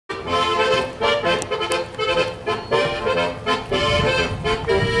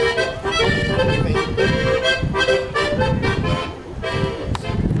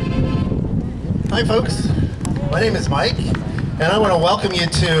folks. My name is Mike, and I want to welcome you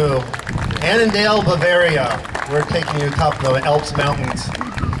to Annandale, Bavaria. We're taking you top of the Alps mountains.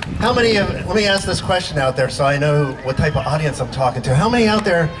 How many of, let me ask this question out there so I know what type of audience I'm talking to. How many out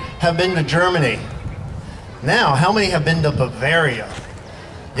there have been to Germany? Now, how many have been to Bavaria?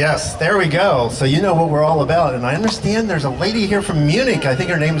 Yes, there we go. So you know what we're all about. And I understand there's a lady here from Munich. I think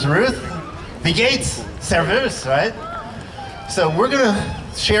her name's Ruth. Wie geht's? Servus, right? So we're going to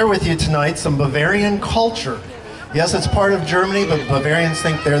share with you tonight some Bavarian culture. Yes, it's part of Germany, but Bavarians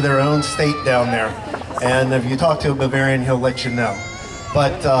think they're their own state down there. And if you talk to a Bavarian, he'll let you know.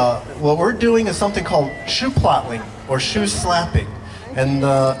 But what we're doing is something called Schuhplattling, or shoe slapping. And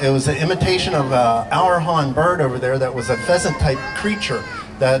it was an imitation of an Auerhahn bird over there that was a pheasant-type creature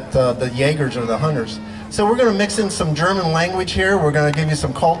that the Jaegers or the hunters. So we're going to mix in some German language here. We're going to give you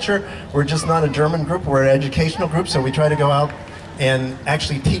some culture. We're just not a German group. We're an educational group, so we try to go out and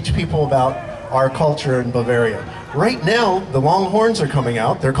actually teach people about our culture in Bavaria. Right now, the long horns are coming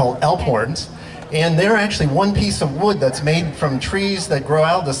out. They're called alphorns. And they're actually one piece of wood that's made from trees that grow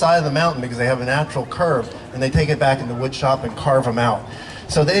out the side of the mountain because they have a natural curve, and they take it back in the wood shop and carve them out.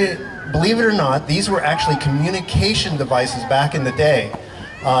 So they, believe it or not, these were actually communication devices back in the day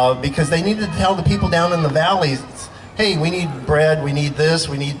because they needed to tell the people down in the valleys, hey, we need bread, we need this,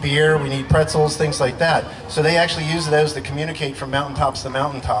 we need beer, we need pretzels, things like that. So they actually used those to communicate from mountaintops to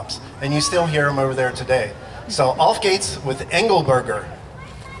mountaintops. And you still hear them over there today. So Auf geht's with Engelberger.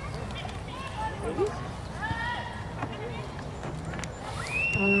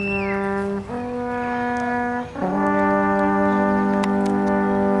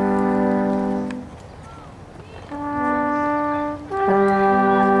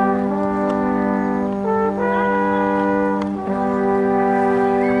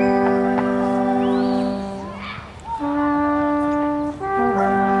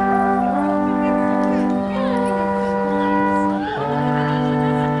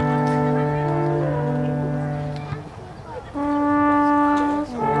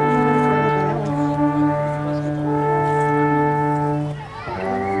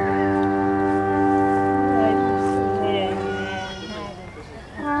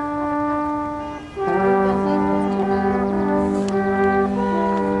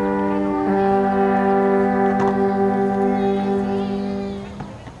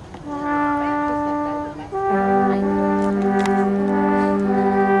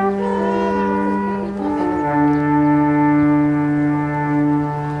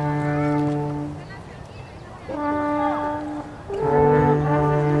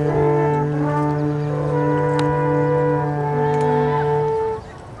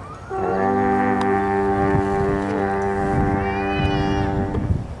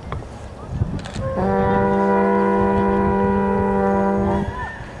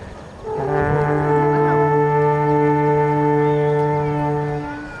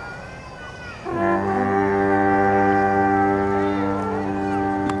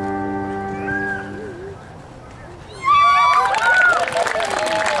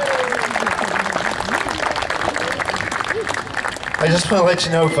 I just want to let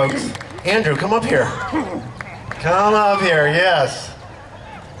you know, folks. Andrew, come up here. Come up here, yes.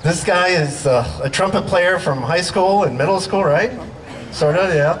 This guy is a trumpet player from high school and middle school, right? Sort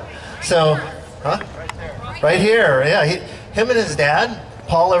of, yeah. So, huh? Right here, yeah. Him and his dad,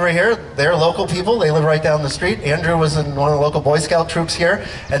 Paul over here, they're local people. They live right down the street. Andrew was in one of the local Boy Scout troops here.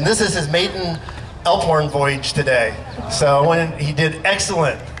 And this is his maiden Alphorn voyage today. So he did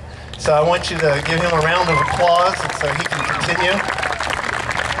excellent. So I want you to give him a round of applause so he can continue.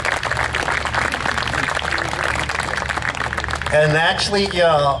 And actually,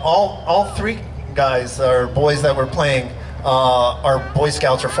 all three guys, or boys that were playing, are Boy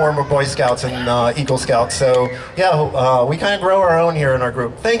Scouts or former Boy Scouts and Eagle Scouts. So yeah, we kind of grow our own here in our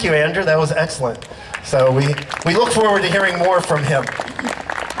group. Thank you, Andrew. That was excellent. So we look forward to hearing more from him.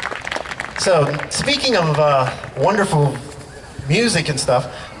 So speaking of wonderful music and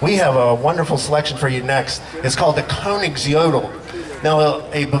stuff, we have a wonderful selection for you next. It's called the Königsyodel. Now,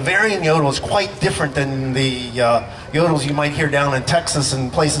 a Bavarian yodel is quite different than the yodels you might hear down in Texas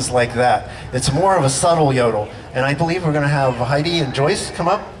and places like that. It's more of a subtle yodel. And I believe we're going to have Heidi and Joyce come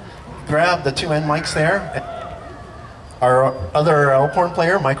up, grab the two end mics there. Our other alphorn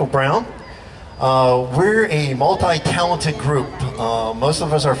player, Michael Brown. We're a multi-talented group. Most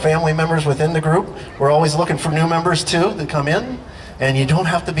of us are family members within the group. We're always looking for new members too to come in. And you don't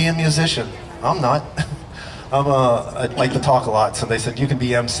have to be a musician. I'm not. I like to talk a lot, so they said you can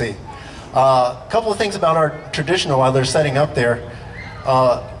be MC. A couple of things about our traditional while they're setting up there.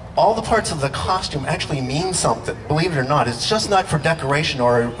 All all the parts of the costume actually mean something, believe it or not. It's just not for decoration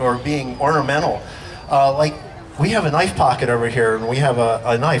or being ornamental. Like, we have a knife pocket over here, and we have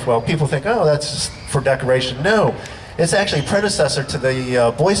a knife. Well, people think, oh, that's just for decoration. No, it's actually predecessor to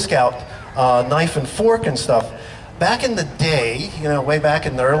the Boy Scout knife and fork and stuff. Back in the day, you know, way back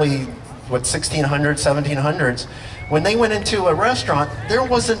in the early, 1600s, 1700s, when they went into a restaurant, there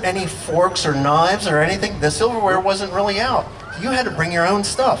wasn't any forks or knives or anything. The silverware wasn't really out. You had to bring your own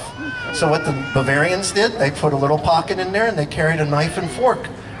stuff. So what the Bavarians did, they put a little pocket in there and they carried a knife and fork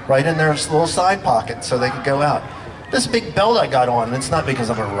right in their little side pocket so they could go out. This big belt I got on, it's not because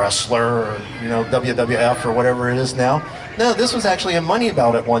I'm a wrestler or, you know, WWF or whatever it is now. No, this was actually a money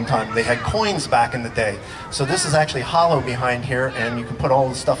belt at one time. They had coins back in the day. So this is actually hollow behind here, and you can put all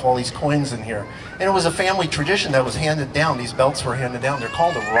the stuff, all these coins in here. And it was a family tradition that was handed down. These belts were handed down. They're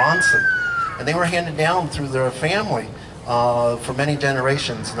called a ronson. And they were handed down through their family for many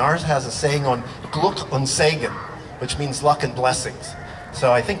generations. And ours has a saying on Glück und Segen, which means luck and blessings.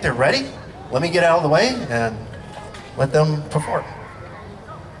 So I think they're ready. Let me get out of the way and let them perform.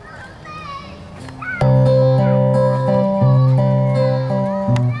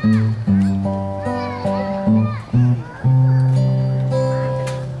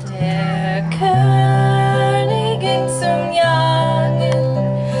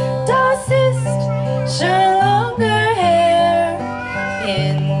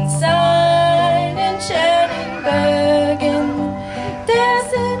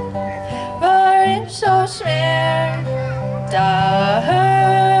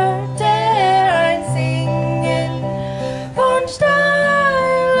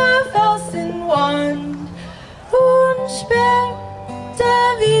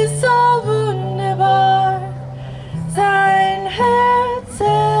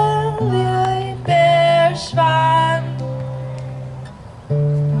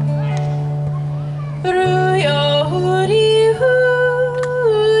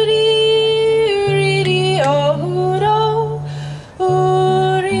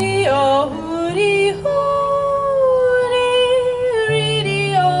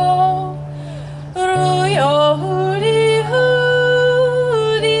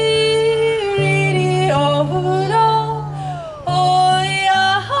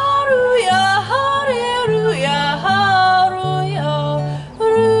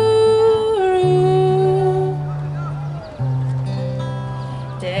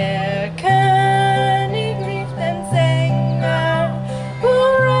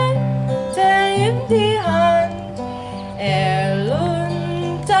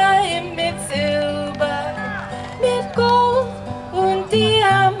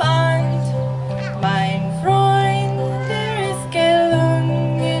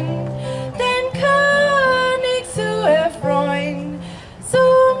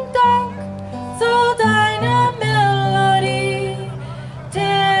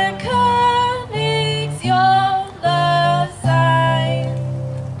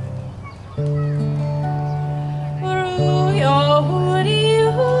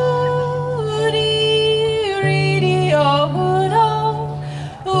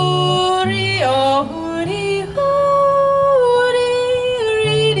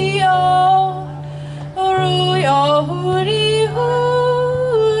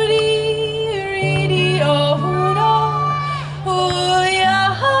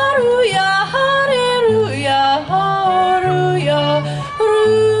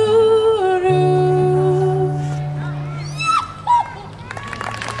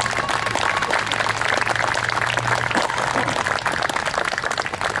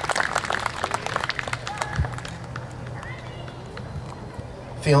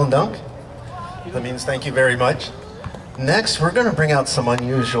 Vielen Dank. That means thank you very much. Next, we're going to bring out some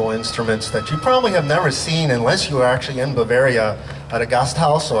unusual instruments that you probably have never seen unless you are actually in Bavaria at a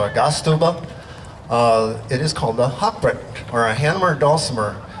Gasthaus or a Gaststube. It is called a Hochbrett, or a hammer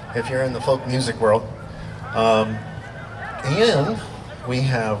dulcimer, if you're in the folk music world. And we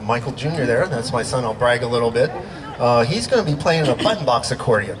have Michael Jr. there. That's my son. I'll brag a little bit. He's going to be playing a button box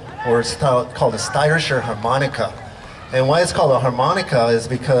accordion, or it's called a steirischer harmonica. And why it's called a harmonica is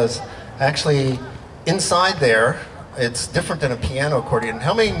because actually inside there, it's different than a piano accordion.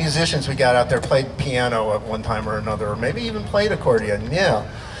 How many musicians we got out there played piano at one time or another, or maybe even played accordion? Yeah.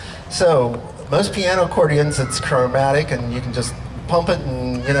 So most piano accordions, it's chromatic and you can just pump it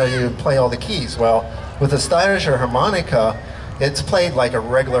and you play all the keys. Well, with a steirischer harmonica, it's played like a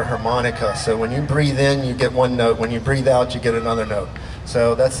regular harmonica. So when you breathe in, you get one note. When you breathe out, you get another note.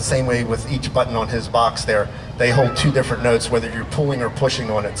 So that's the same way with each button on his box there. They hold two different notes, whether you're pulling or pushing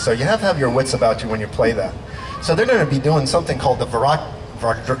on it. So you have to have your wits about you when you play that. So they're going to be doing something called the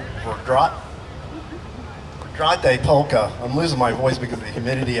Verdrate polka. I'm losing my voice because of the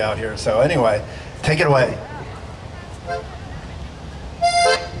humidity out here. So anyway, take it away.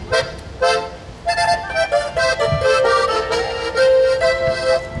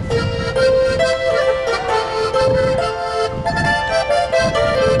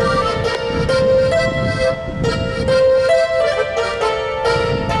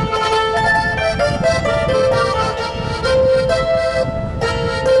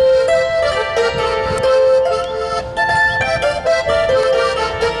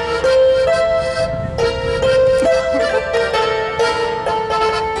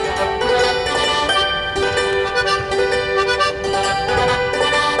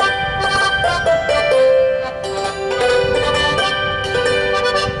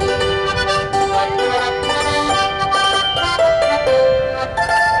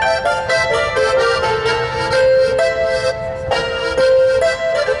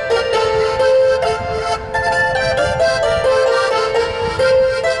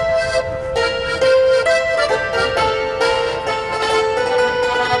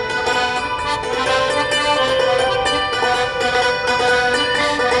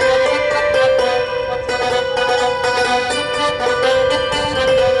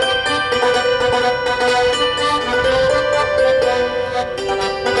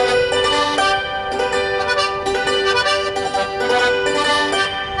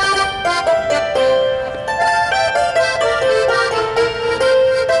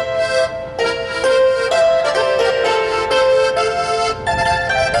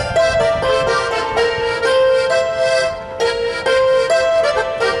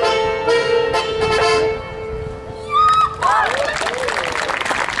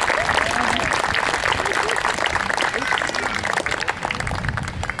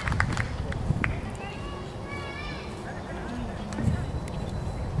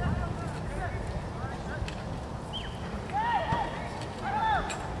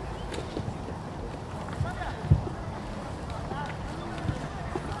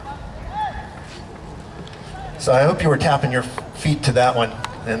 So I hope you were tapping your feet to that one.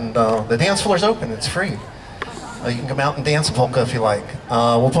 And the dance floor's open, it's free. You can come out and dance a polka if you like.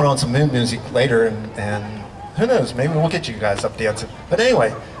 We'll put on some mood music later and who knows, maybe we'll get you guys up dancing. But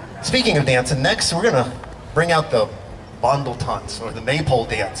anyway, speaking of dancing, next we're gonna bring out the Bondeltanz, or the maypole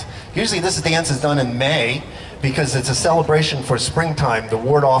dance. Usually this dance is done in May because it's a celebration for springtime to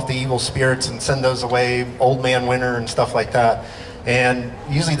ward off the evil spirits and send those away, old man winter and stuff like that. And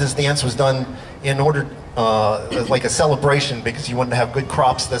usually this dance was done in order, like a celebration, because you wanted to have good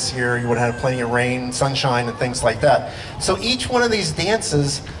crops this year, you would have plenty of rain, sunshine, and things like that. So each one of these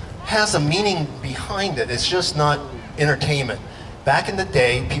dances has a meaning behind it. It's just not entertainment. Back in the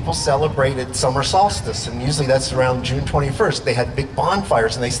day, people celebrated summer solstice, and usually that's around June 21st. They had big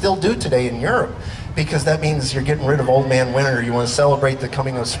bonfires, and they still do today in Europe, because that means you're getting rid of old man winter. You want to celebrate the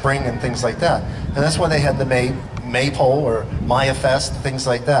coming of spring and things like that. And that's why they had the Maypole or Maya Fest, things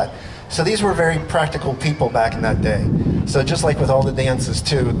like that. So these were very practical people back in that day. So just like with all the dances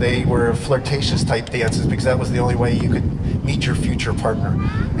too, they were flirtatious type dances because that was the only way you could meet your future partner.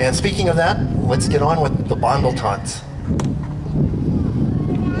 And speaking of that, let's get on with the Bondeltanz.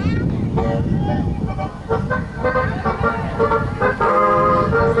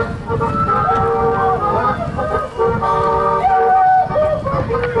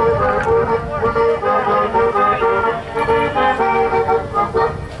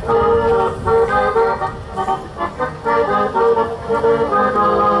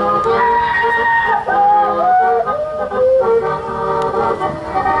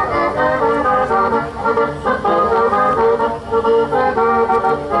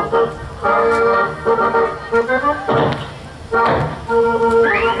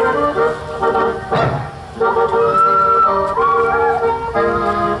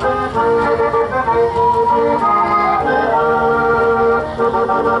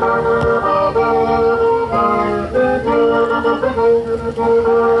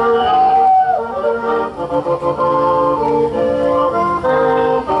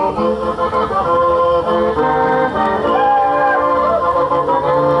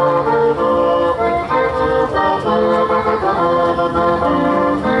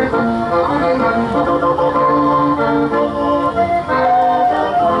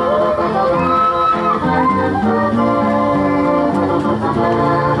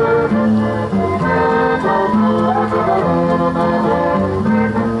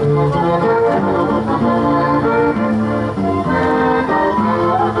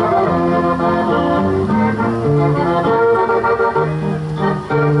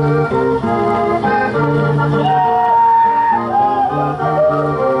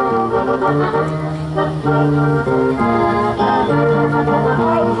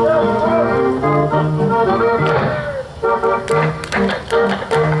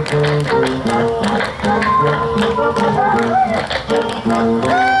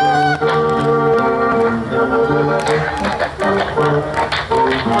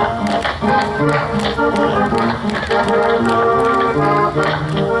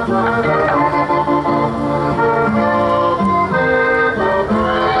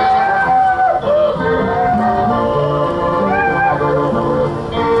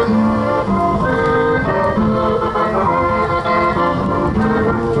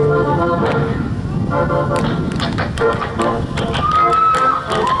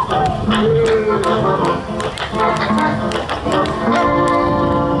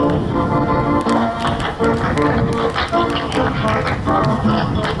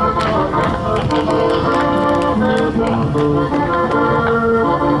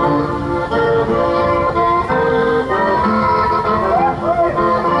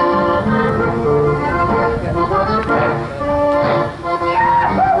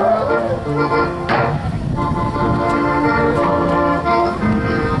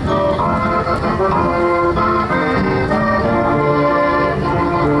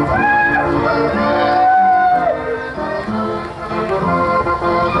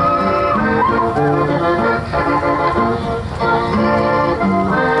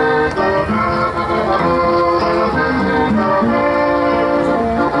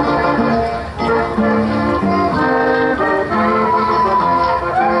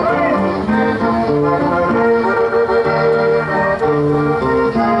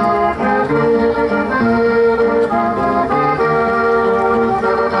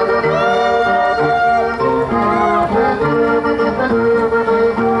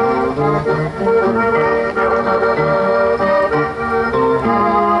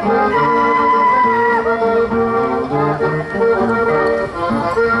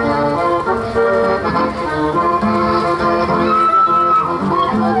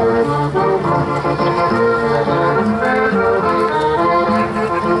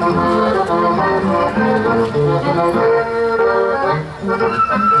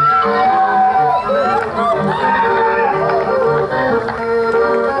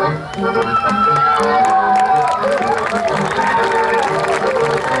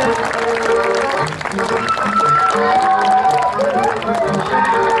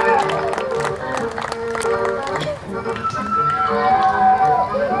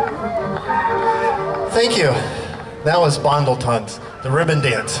 Thank you. That was Bondletons, the ribbon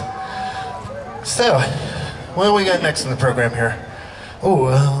dance. So, what do we got next in the program here?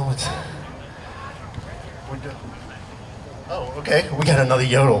 Oh, okay, we got another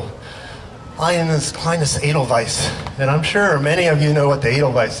yodel. Kleines Edelweiss, and I'm sure many of you know what the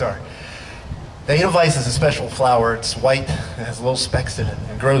Edelweiss are. The Edelweiss is a special flower. It's white, it has little specks in it,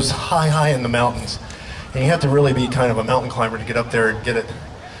 and grows high in the mountains. And you have to really be kind of a mountain climber to get up there and get it.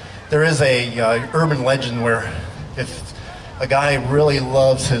 There is a urban legend where if a guy really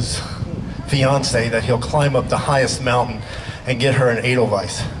loves his fiance, that he'll climb up the highest mountain and get her an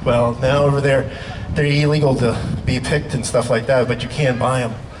Edelweiss. Well, now over there, they're illegal to be picked and stuff like that, but you can buy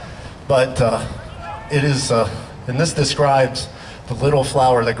them. But it is, and this describes the little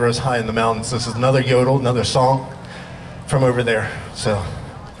flower that grows high in the mountains. This is another yodel, another song from over there. So,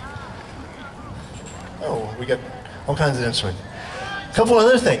 oh, we got all kinds of instruments. A couple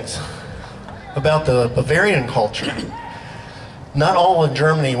other things about the Bavarian culture. Not all of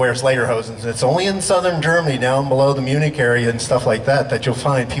Germany wears lederhosen. It's only in southern Germany, down below the Munich area and stuff like that, that you'll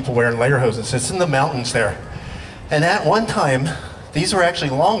find people wearing lederhosen. It's in the mountains there. And at one time, these were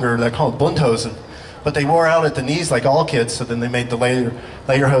actually longer. They're called Bunthosen, but they wore out at the knees like all kids. So then they made the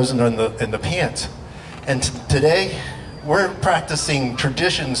lederhosen and the pants. And today, we're practicing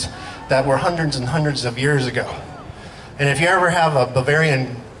traditions that were hundreds and hundreds of years ago. And if you ever have a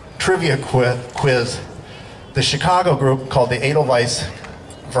Bavarian trivia quiz, the Chicago group called the Edelweiss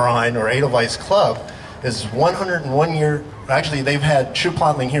Verein or Edelweiss Club is 101 year. Actually, they've had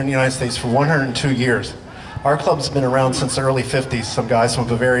Schuhplattling here in the United States for 102 years. Our club's been around since the early 50s. Some guys from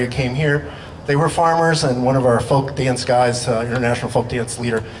Bavaria came here. They were farmers, and one of our folk dance guys, international folk dance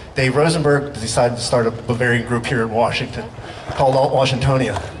leader, Dave Rosenberg, decided to start a Bavarian group here in Washington called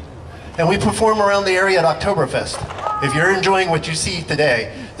Washingtonia. And we perform around the area at Oktoberfest. If you're enjoying what you see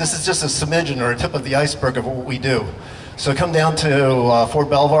today, this is just a smidgen or a tip of the iceberg of what we do. So come down to Fort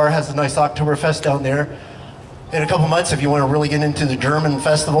Belvoir, has a nice Oktoberfest down there. In a couple months, if you want to really get into the German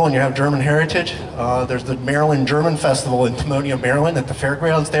festival and you have German heritage, there's the Maryland German Festival in Timonium, Maryland at the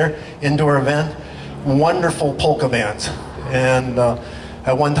fairgrounds there, indoor event. Wonderful polka bands. And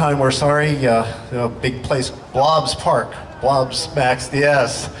at one time, we're sorry, a big place, Blobs Park. Blobs Max,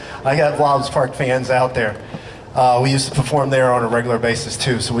 yes. I got Blobs Park fans out there. We used to perform there on a regular basis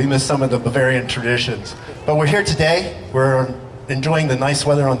too, so we miss some of the Bavarian traditions. But we're here today. We're enjoying the nice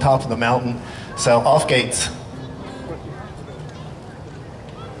weather on top of the mountain. So off gates.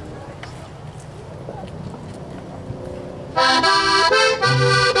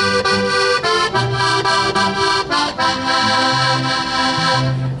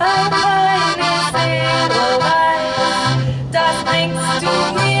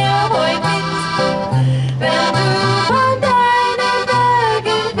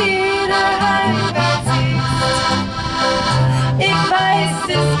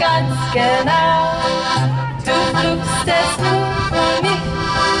 Genau, du fluchst es nur für mich.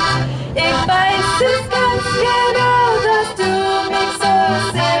 Ich weiß es ganz genau, dass du mich so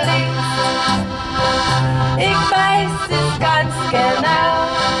sehr Ich weiß es ganz genau.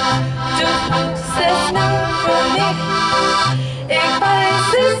 Du tust es nur für mich. Ich weiß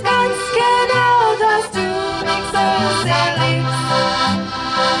es ganz genau, dass du mich so sehr liebst.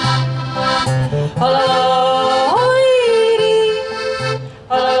 Hallo, hoiri,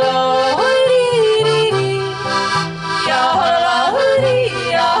 hallo, hoiri, ja, hallo, hoiri,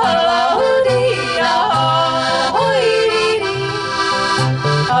 ja, hallo, hoiri, ja, hoiri,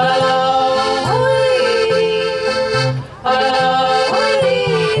 hallo, hoiri, hallo, hoiri,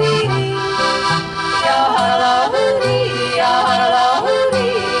 ja, hallo, hoiri, ja, hallo, hoiri,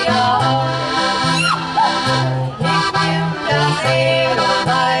 ja. Ich nimm das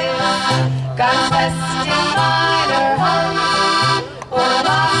Edelweiß ganz fest in meiner Hand und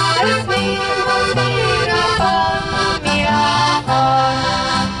lass es niemals wieder von mir ab.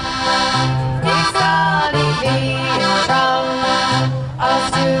 Ich sah dich wie im Traum, als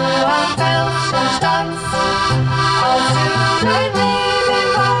du am Felsen standst, als du dein Leben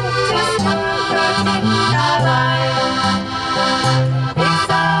wolltest, nur für dich allein. Ich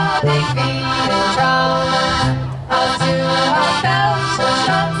sah dich wie im Traum, als du am Felsen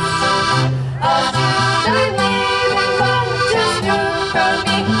standst, als du dein Leben wolltest, nur für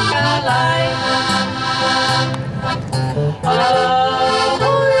mich allein. Hallo,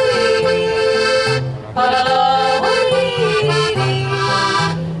 hoiri, hallo, hoiri,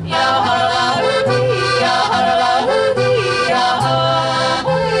 ja, hallo, hoiri, ja, hallo, hoiri, ja,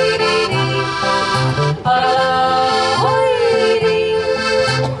 hoiri, hallo, hoiri,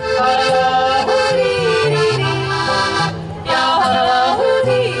 hallo, hoiri, ja, hallo,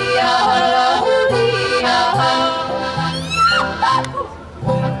 hoiri, ja, hallo, hoiri, ja.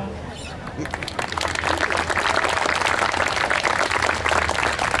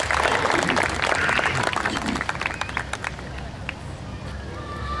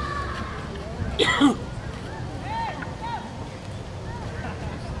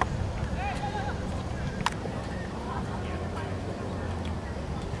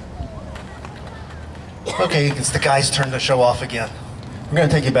 Okay, it's the guys' turn to show off again. We're going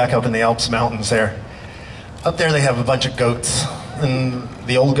to take you back up in the Alps mountains there. Up there they have a bunch of goats, and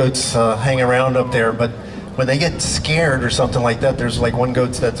the old goats hang around up there, but when they get scared or something like that, there's like one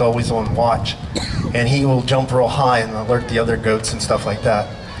goat that's always on watch, and he will jump real high and alert the other goats and stuff like that.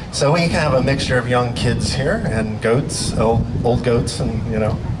 So we have a mixture of young kids here and goats, old goats, and you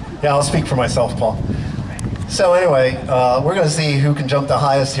know. Yeah, I'll speak for myself, Paul. So anyway, we're going to see who can jump the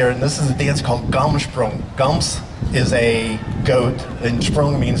highest here, and this is a dance called Gamsprung. Gams is a goat, and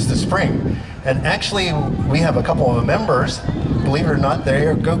sprung means to spring. And actually, we have a couple of members, believe it or not,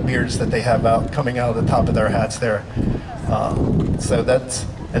 they're goat beards that they have out coming out of the top of their hats there. So that's,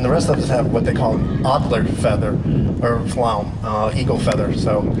 and the rest of us have what they call an adler feather, or flaum, eagle feather.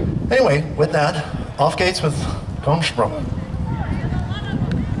 So anyway, with that, off gates with Gamsprung.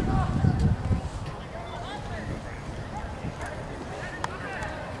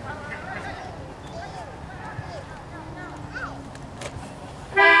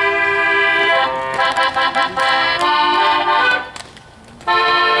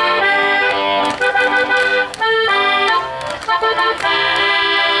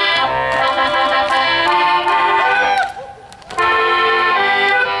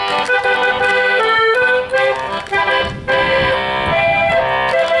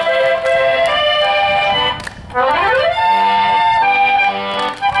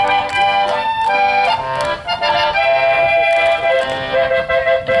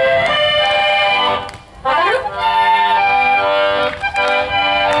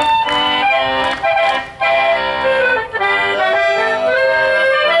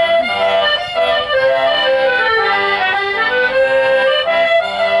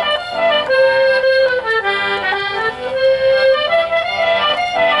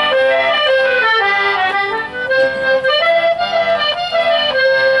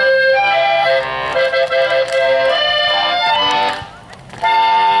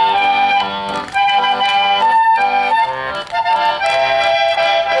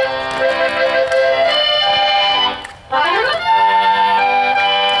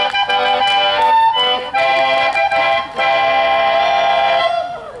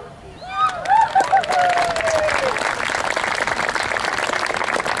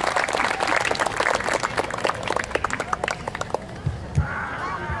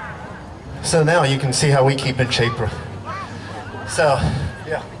 So now you can see how we keep in shape. So,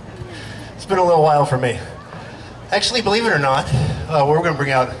 yeah, it's been a little while for me. Actually, believe it or not, we're going to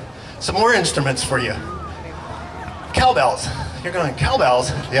bring out some more instruments for you. Cowbells. You're going,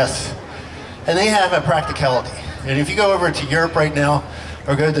 cowbells? Yes. And they have a practicality. And if you go over to Europe right now,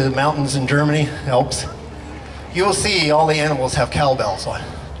 or go to the mountains in Germany, Alps, you will see all the animals have cowbells on.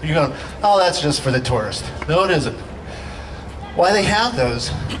 You're going, oh, that's just for the tourist. No, it isn't. Why they have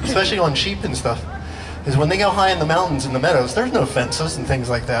those, especially on sheep and stuff, is when they go high in the mountains and the meadows, there's no fences and things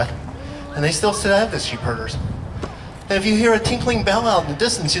like that. And they still have the sheep herders. And if you hear a tinkling bell out in the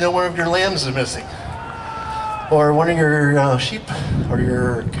distance, you know one of your lambs is missing. Or one of your sheep or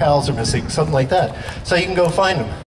your cows are missing, something like that. So you can go find them.